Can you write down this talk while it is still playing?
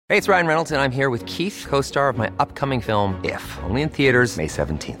Hey, it's Ryan Reynolds, and I'm here with Keith, co-star of my upcoming film, If, only in theaters May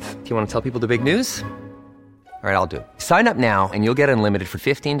 17th. Do you want to tell people the big news? All right, I'll do it. Sign up now and you'll get unlimited for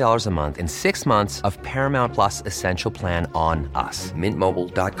 $15 a month and 6 months of Paramount Plus Essential Plan on us.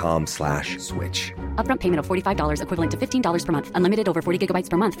 MintMobile.com/switch. Upfront payment of $45 equivalent to $15 per month. Unlimited over 40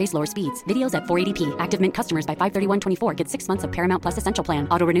 gigabytes per month. Face lower speeds. Videos at 480p. Active Mint customers by 531.24 get 6 months of Paramount Plus Essential Plan.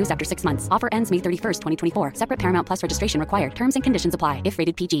 Auto renews after 6 months. Offer ends May 31st, 2024. Separate Paramount Plus registration required. Terms and conditions apply if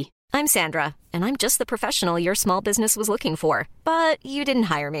rated PG. I'm Sandra, and I'm just the professional your small business was looking for. But you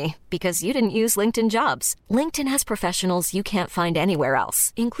didn't hire me because you didn't use LinkedIn Jobs. LinkedIn has professionals you can't find anywhere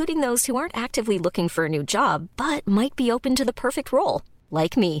else, including those who aren't actively looking for a new job, but might be open to the perfect role,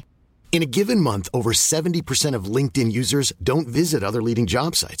 like me. In a given month, over 70% of LinkedIn users don't visit other leading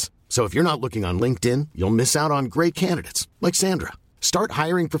job sites. So if you're not looking on LinkedIn, you'll miss out on great candidates like Sandra. Start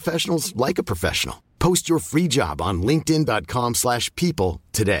hiring professionals like a professional. Post your free job on linkedin.com/people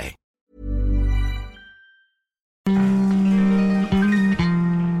today.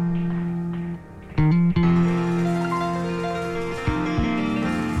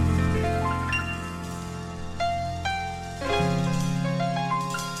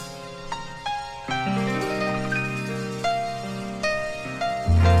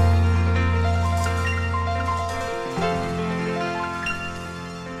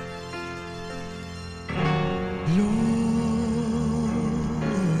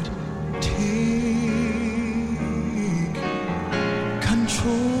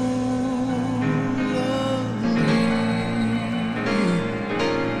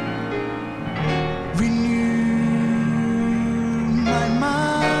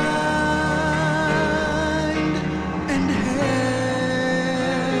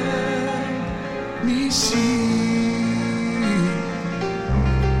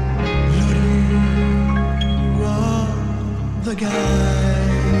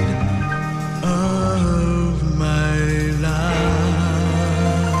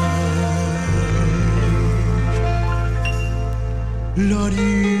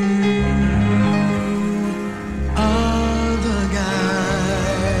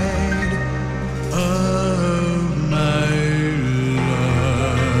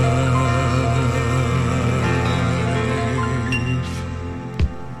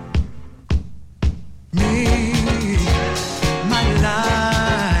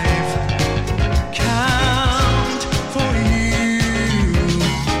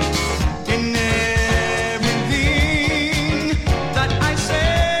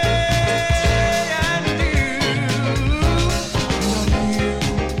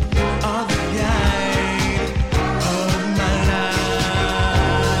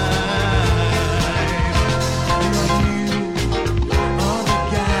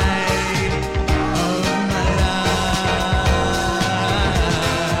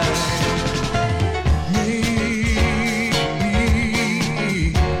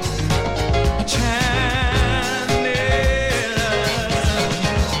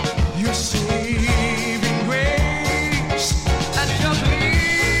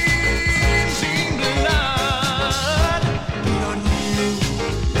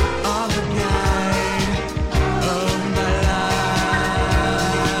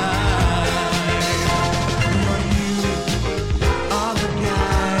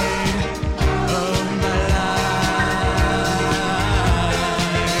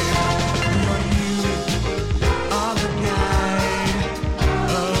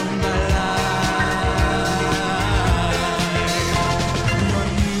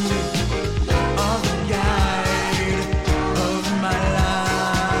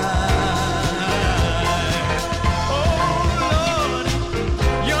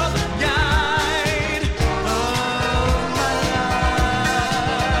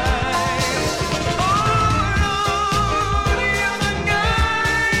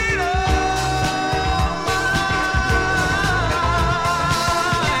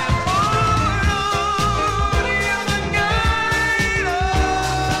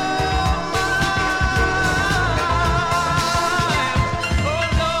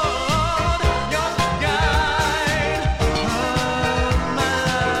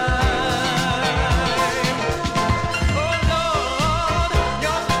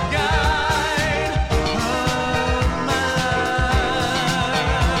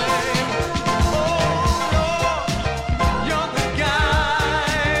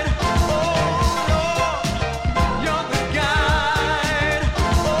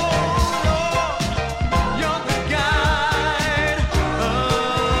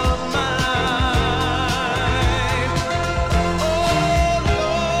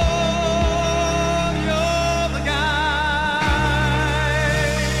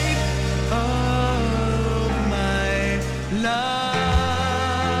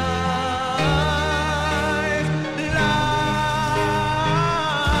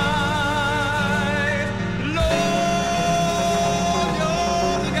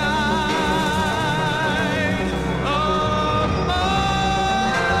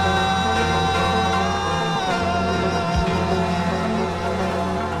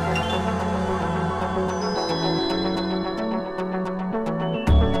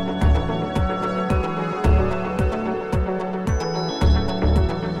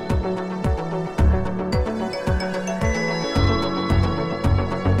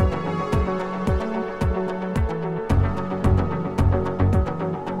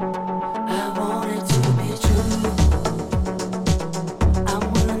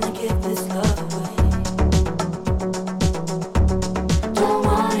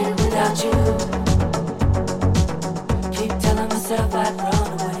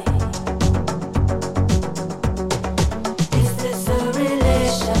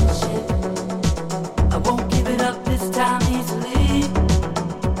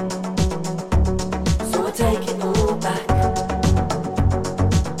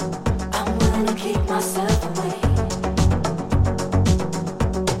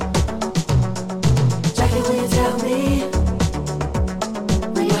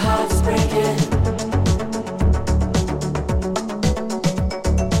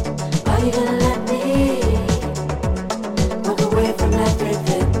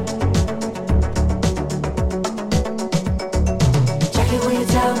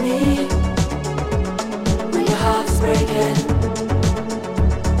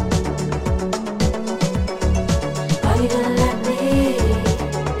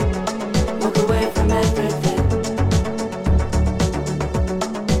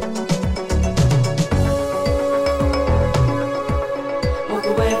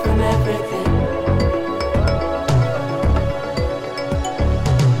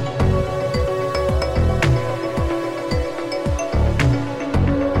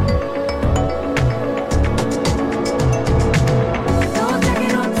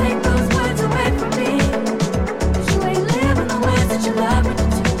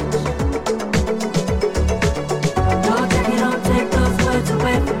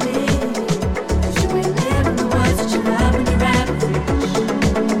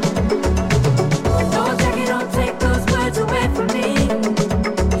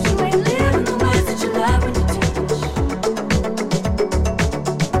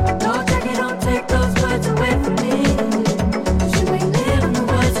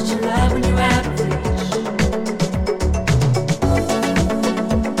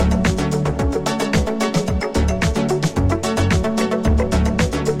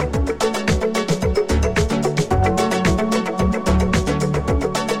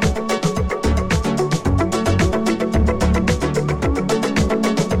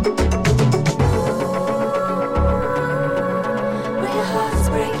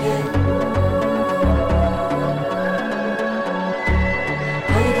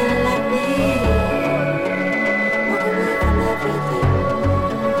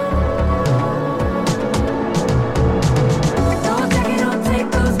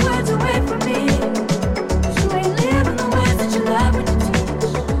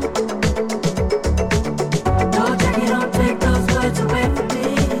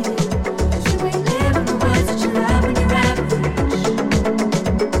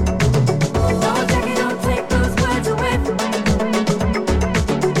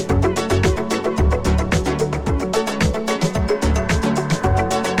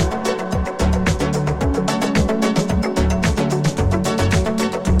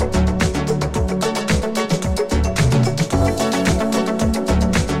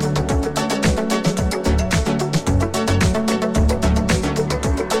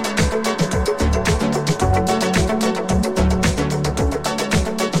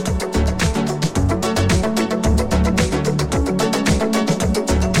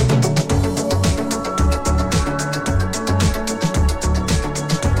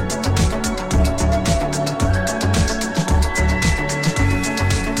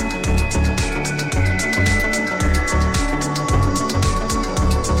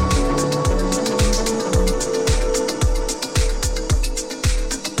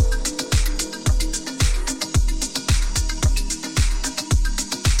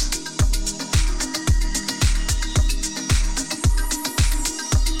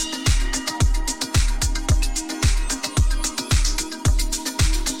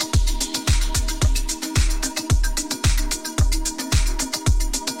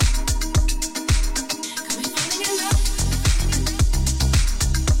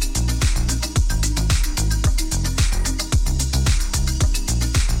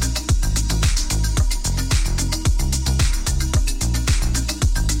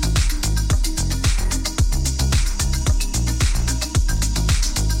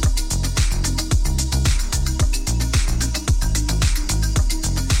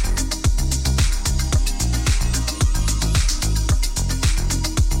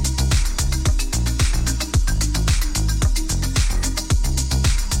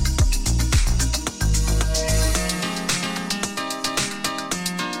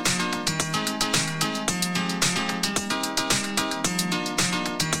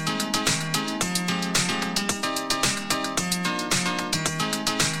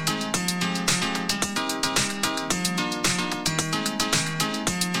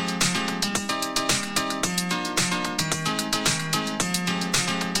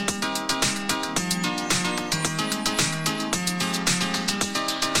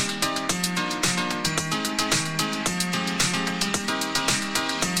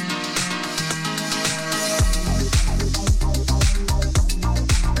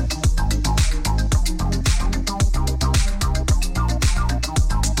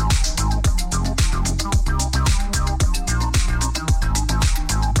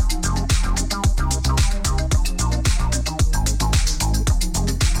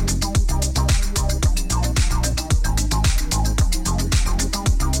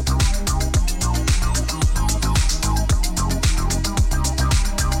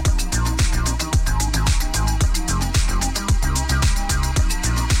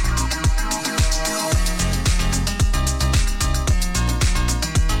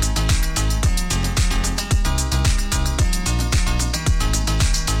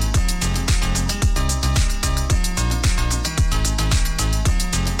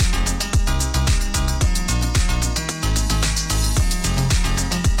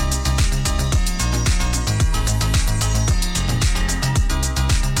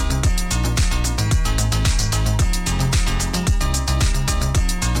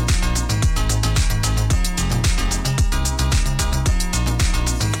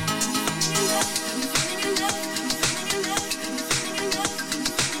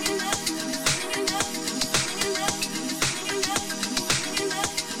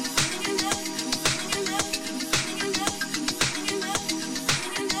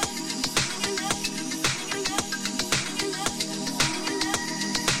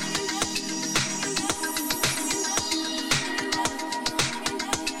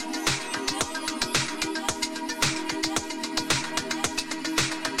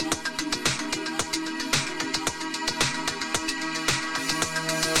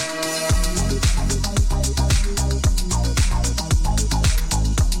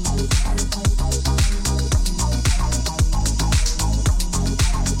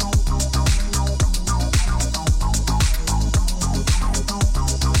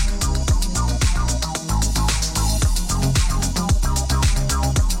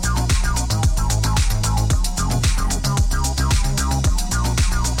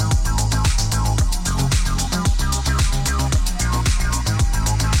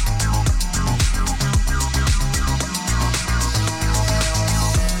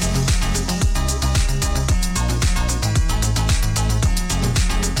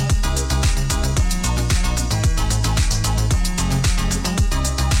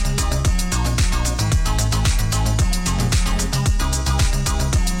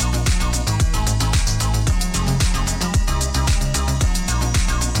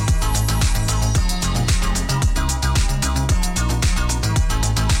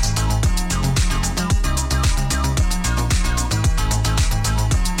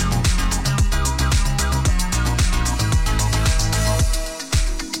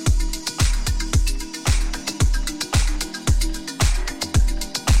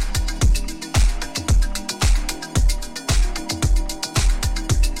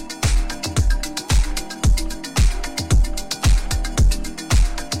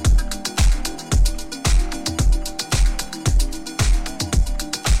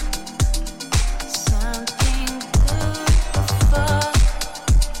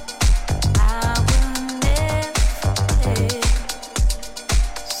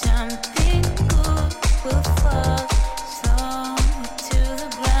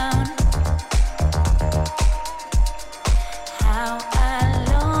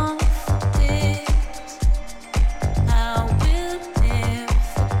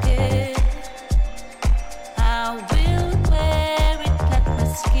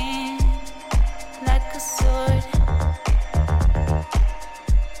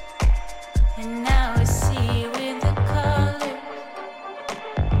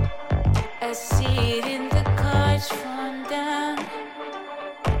 I see it in the cards from down.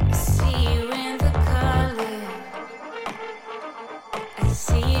 I see you in the color. I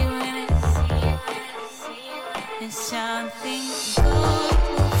see you in it. And something good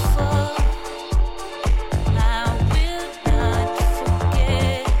will fall. I will not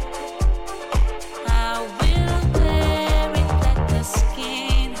forget. I will wear it like the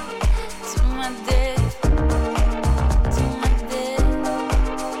skin to my death, to my death.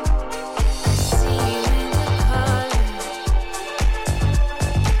 I see you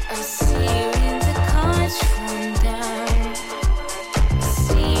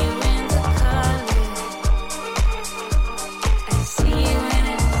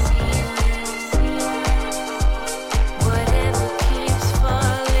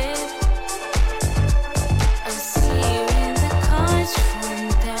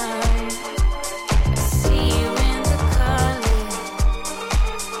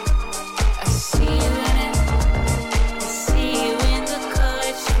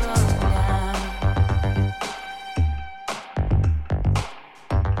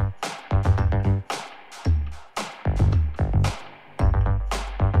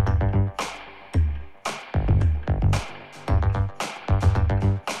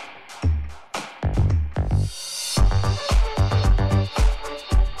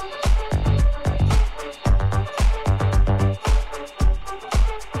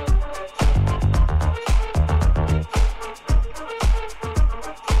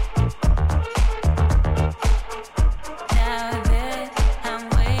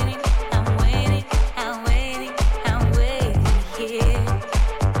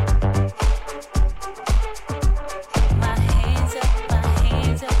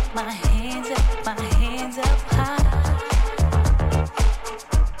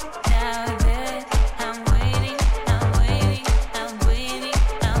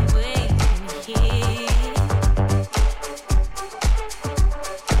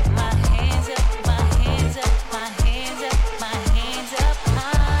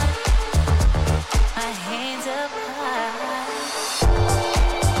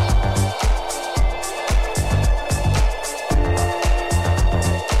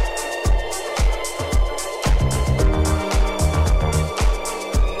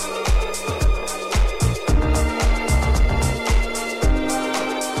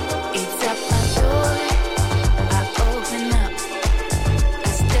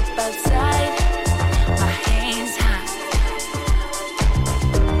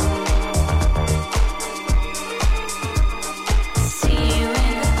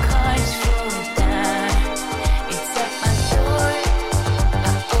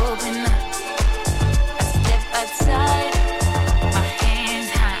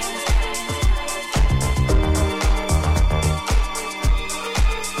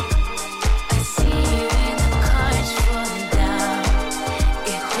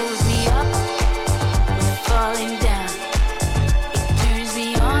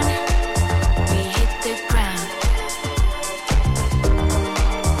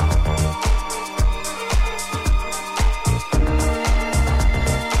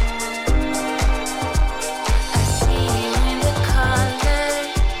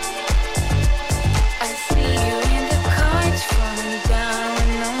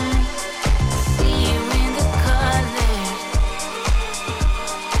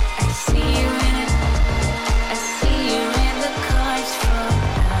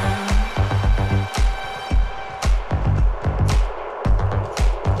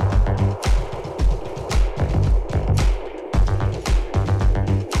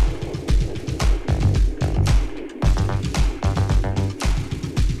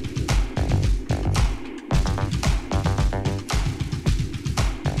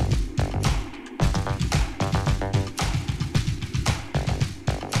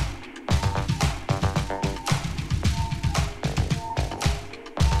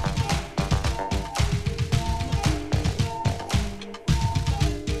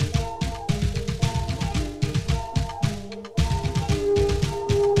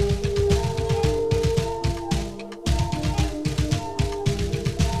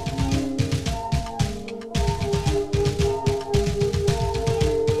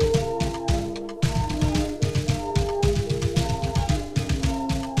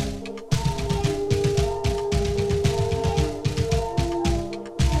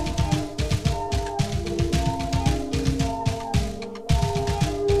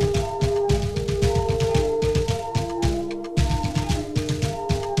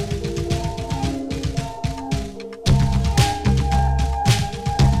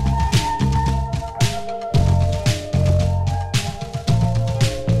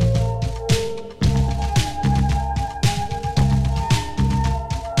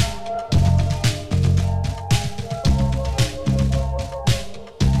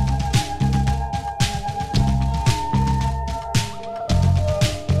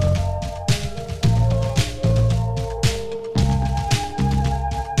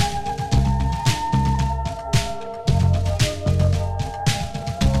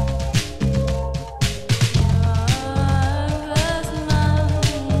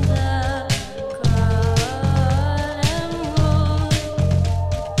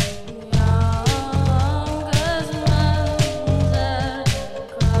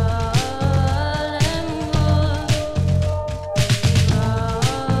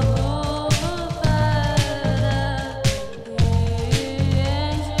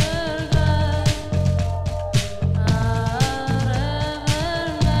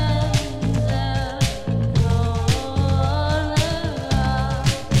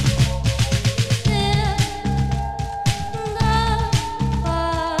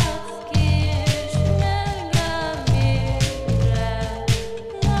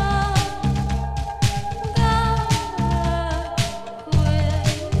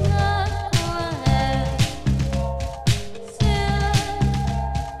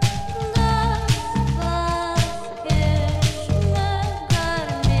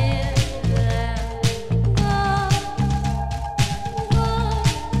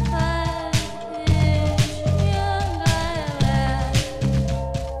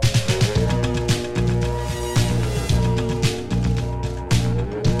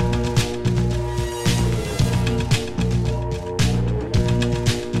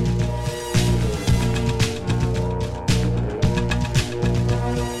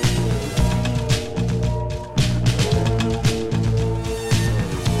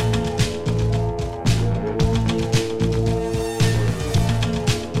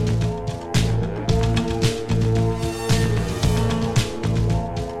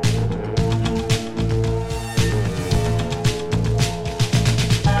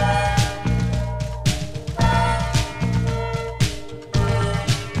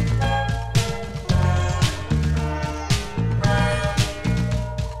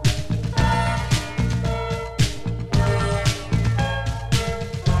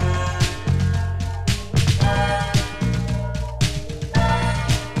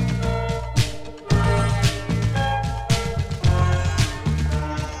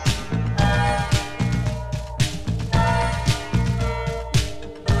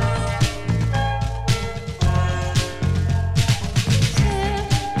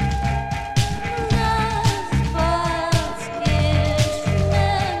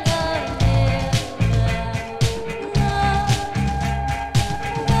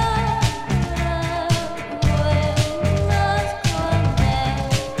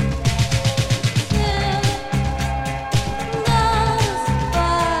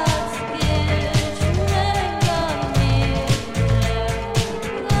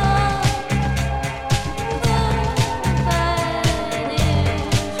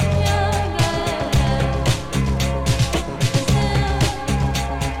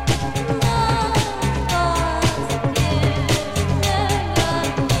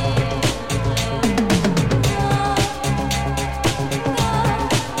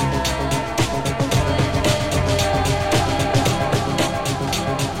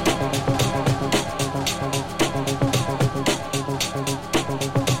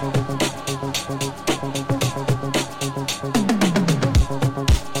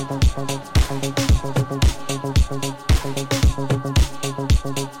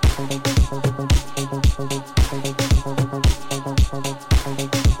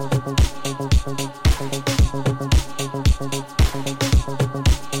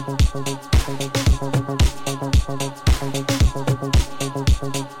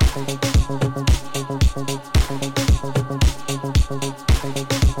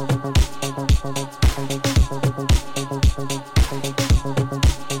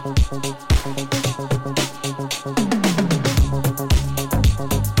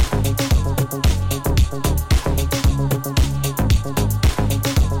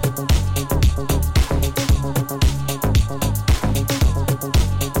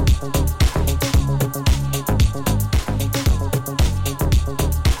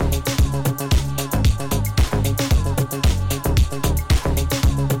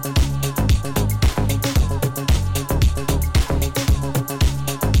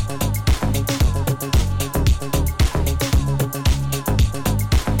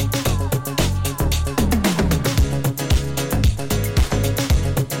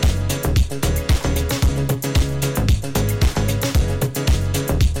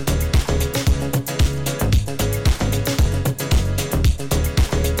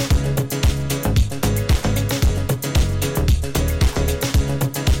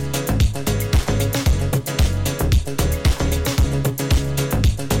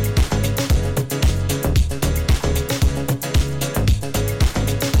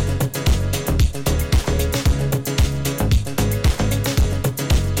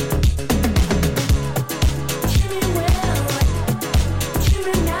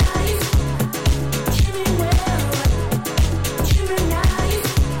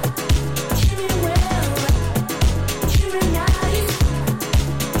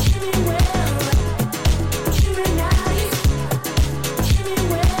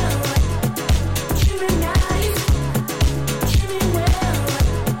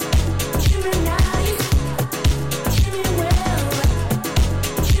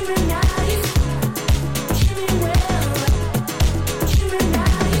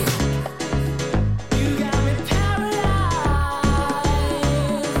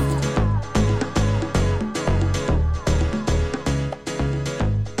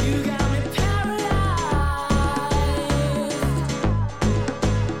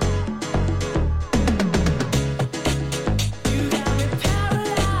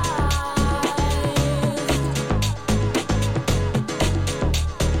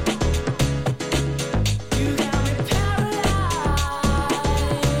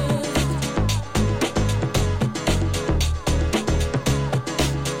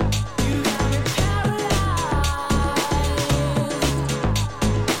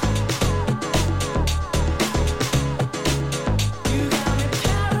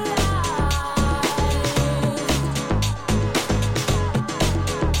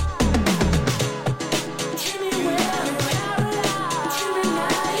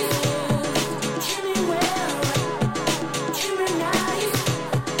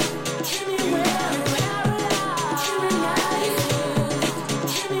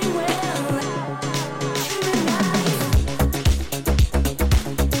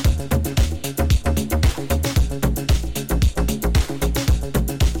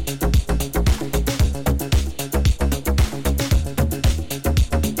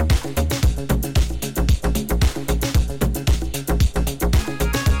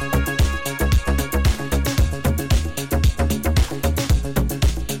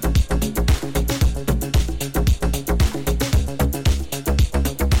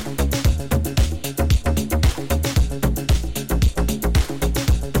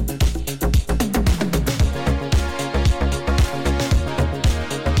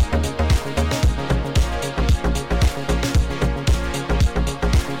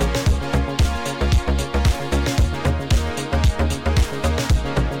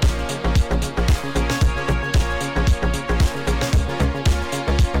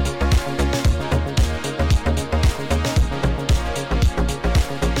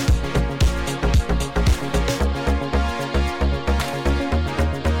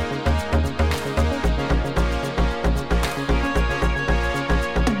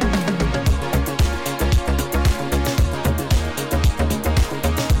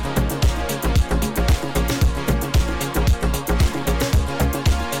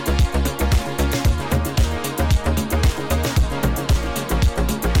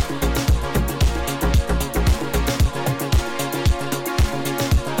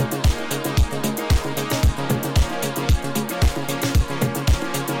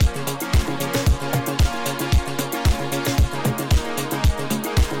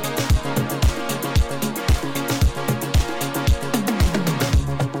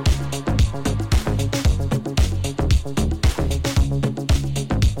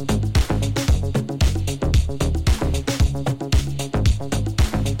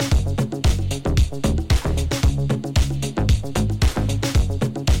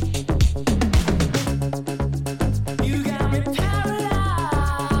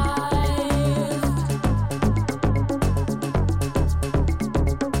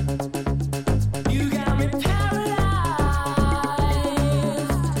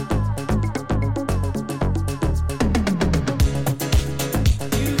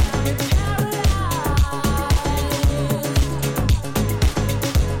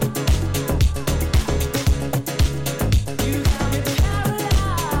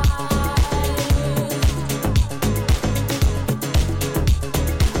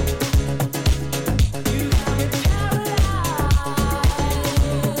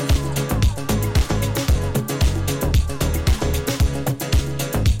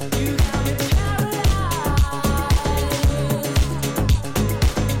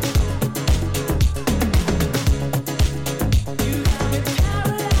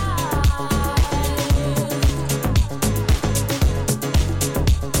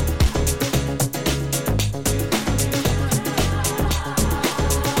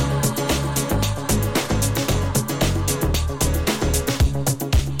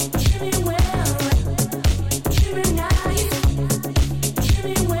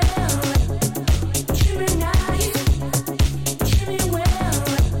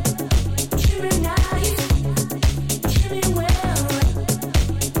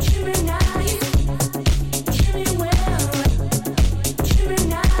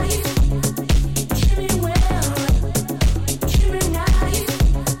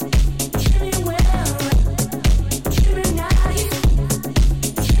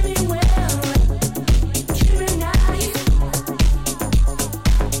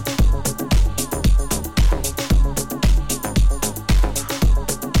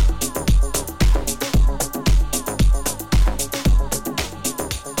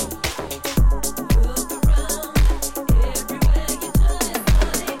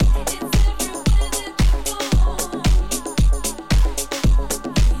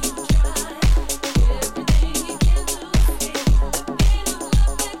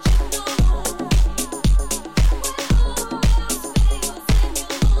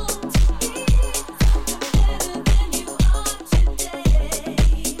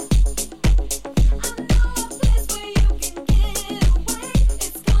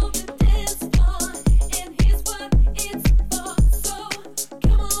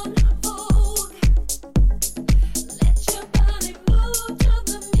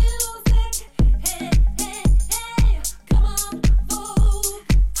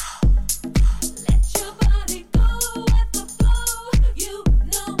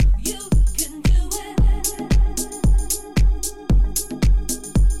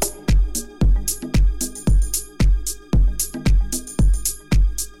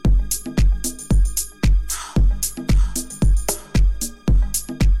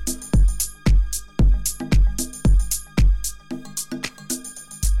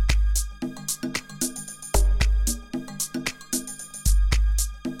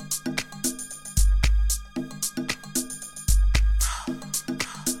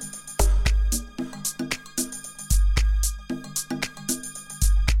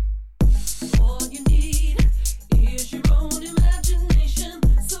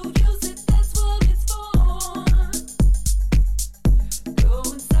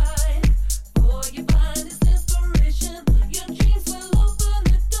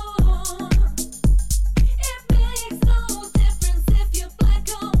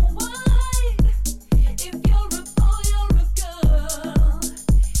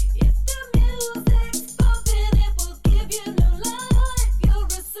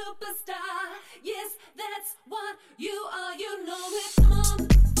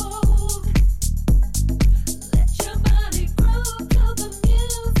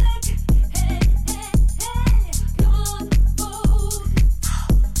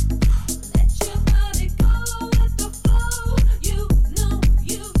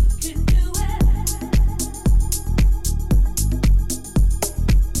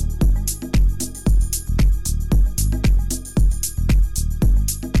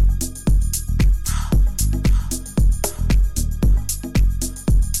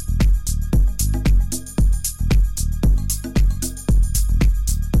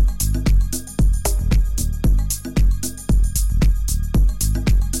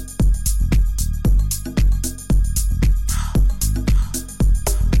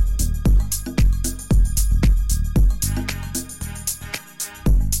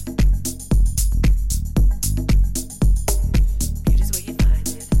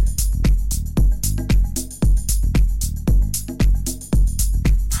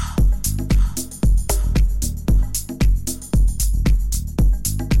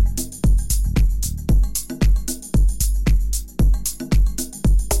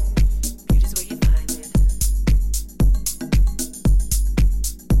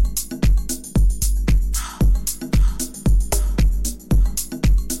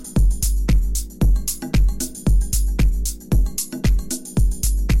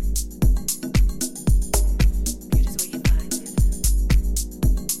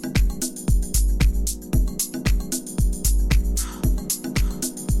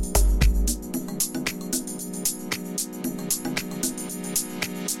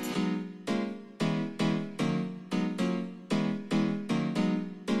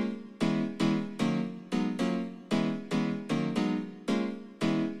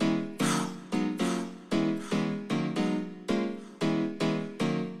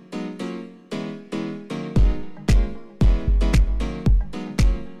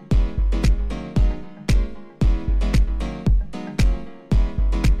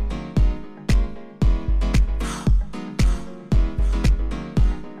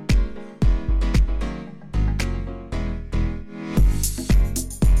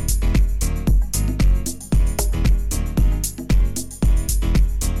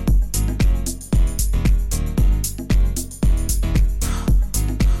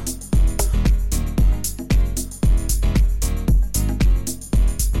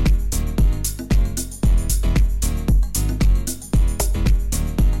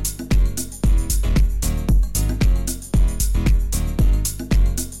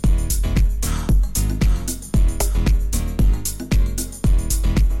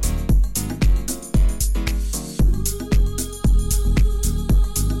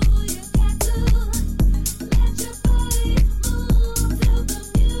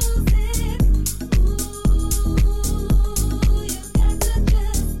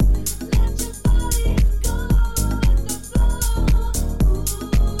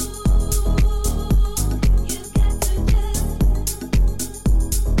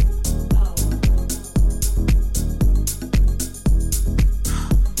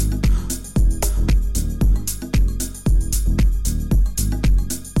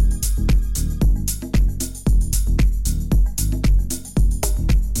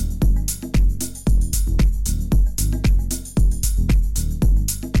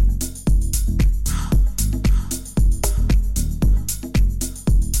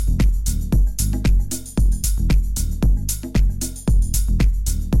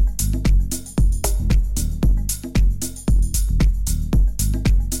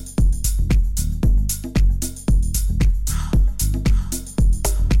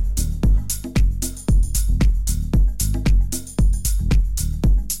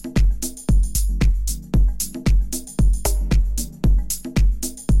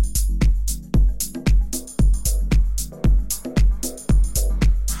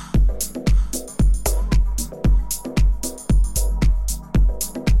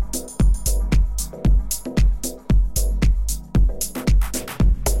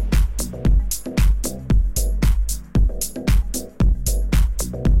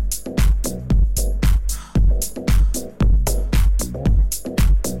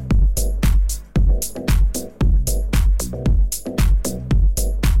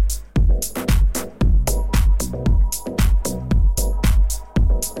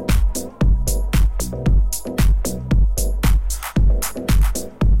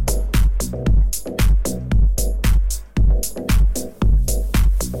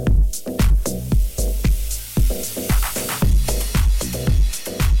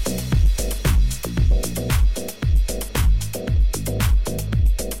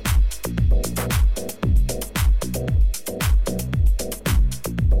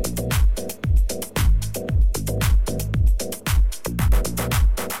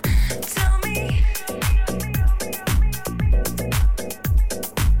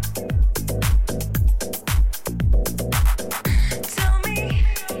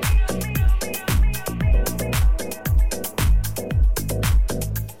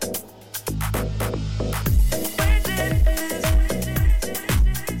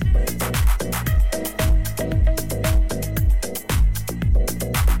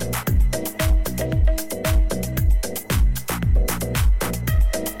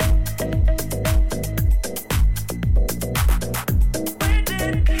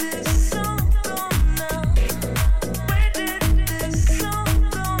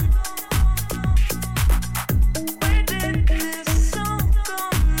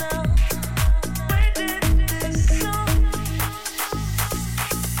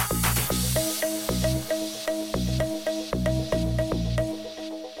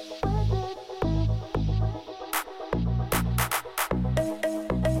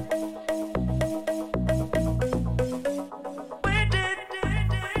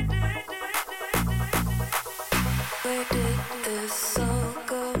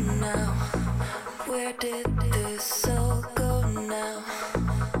Where did this all go now?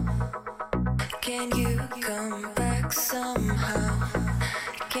 Can you come back somehow?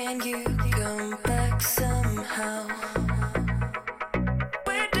 Can you come back somehow?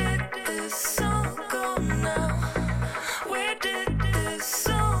 Where did this all go now? Where did this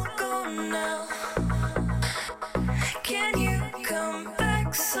all go now? Can you come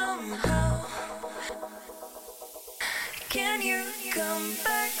back somehow? Can you come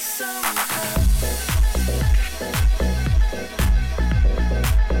back somehow?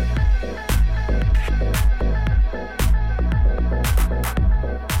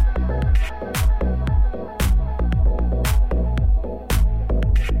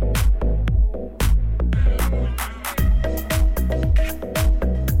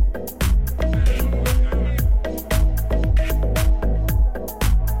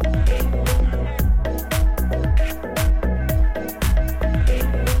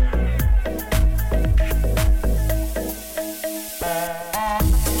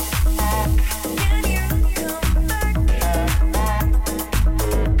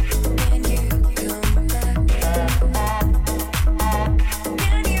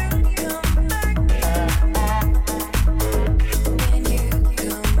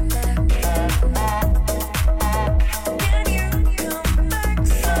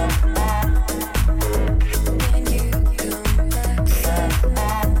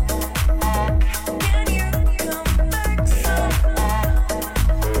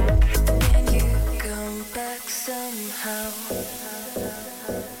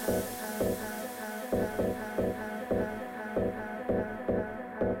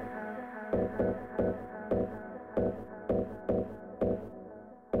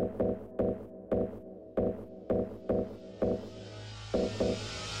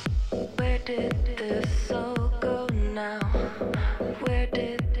 Where did this all go now? Where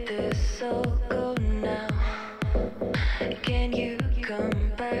did this all go now? Can you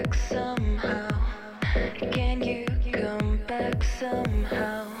come back somehow? Can you come back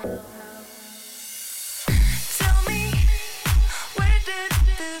somehow? Tell me, where did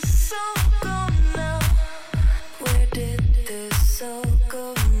this all go now? Where did this all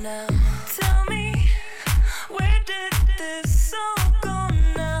go now? Tell me, where did this all go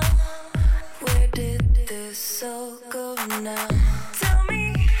now? Where did this all go now? Tell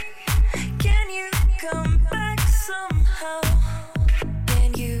me, can you come back somehow?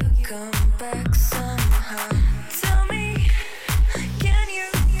 Can you come back somehow? Tell me, can you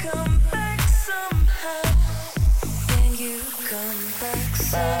come back somehow? Can you come back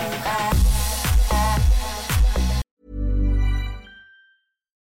somehow?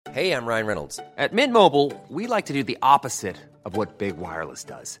 Hey, I'm Ryan Reynolds. At Mint Mobile, we like to do the opposite of what Big Wireless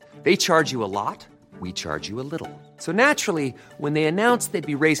does. They charge you a lot, we charge you a little. So naturally, when they announced they'd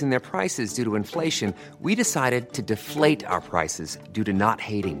be raising their prices due to inflation, we decided to deflate our prices due to not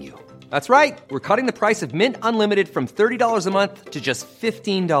hating you. That's right. We're cutting the price of Mint Unlimited from $30 a month to just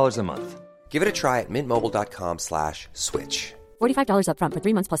 $15 a month. Give it a try at mintmobile.com/switch. $45 up front for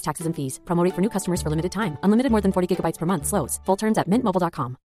 3 months plus taxes and fees. Promo rate for new customers for limited time. Unlimited more than 40 gigabytes per month slows. Full terms at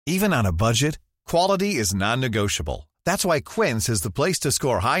mintmobile.com. Even on a budget, quality is non-negotiable. That's why Quince is the place to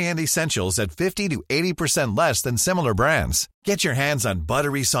score high-end essentials at 50 to 80% less than similar brands. Get your hands on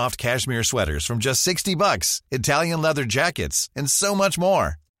buttery soft cashmere sweaters from just $60, Italian leather jackets, and so much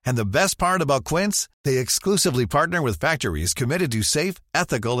more. And the best part about Quince, they exclusively partner with factories committed to safe,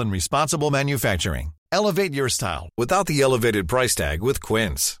 ethical, and responsible manufacturing. Elevate your style without the elevated price tag with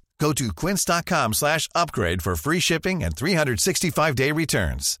Quince. Go to quince.com/upgrade for free shipping and 365-day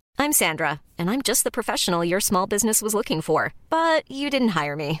returns. I'm Sandra, and I'm just the professional your small business was looking for. But you didn't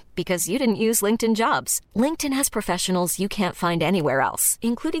hire me because you didn't use LinkedIn Jobs. LinkedIn has professionals you can't find anywhere else,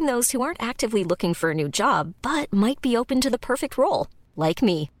 including those who aren't actively looking for a new job, but might be open to the perfect role, like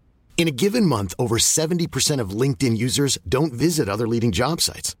me. In a given month, over 70% of LinkedIn users don't visit other leading job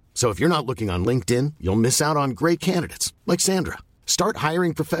sites. So if you're not looking on LinkedIn, you'll miss out on great candidates like Sandra. Start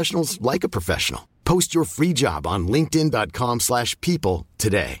hiring professionals like a professional. Post your free job on linkedin.com/people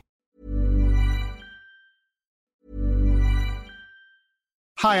today.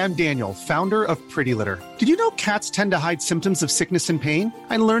 Hi, I'm Daniel, founder of Pretty Litter. Did you know cats tend to hide symptoms of sickness and pain?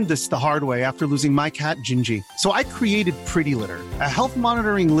 I learned this the hard way after losing my cat, Gingy. So I created Pretty Litter, a health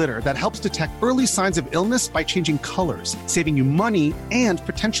monitoring litter that helps detect early signs of illness by changing colors, saving you money and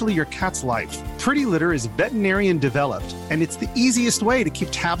potentially your cat's life. Pretty Litter is veterinarian developed, and it's the easiest way to keep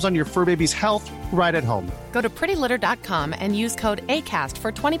tabs on your fur baby's health right at home. Go to prettylitter.com and use code ACAST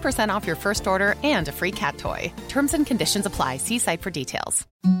for 20% off your first order and a free cat toy. Terms and conditions apply. See site for details.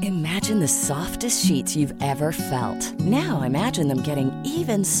 Imagine the softest sheets you've ever felt. Now imagine them getting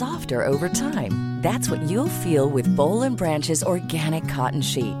even softer over time. That's what you'll feel with Boll & Branch's organic cotton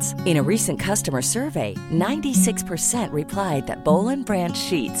sheets. In a recent customer survey, 96% replied that Boll & Branch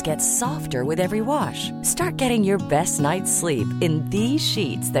sheets get softer with every wash. Start getting your best night's sleep in these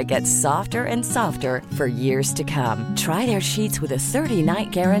sheets that get softer and softer for years to come. Try their sheets with a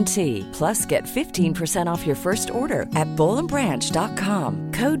 30-night guarantee. Plus, get 15% off your first order at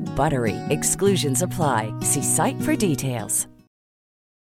bollandbranch.com. Code BUTTERY. Exclusions apply. See site for details.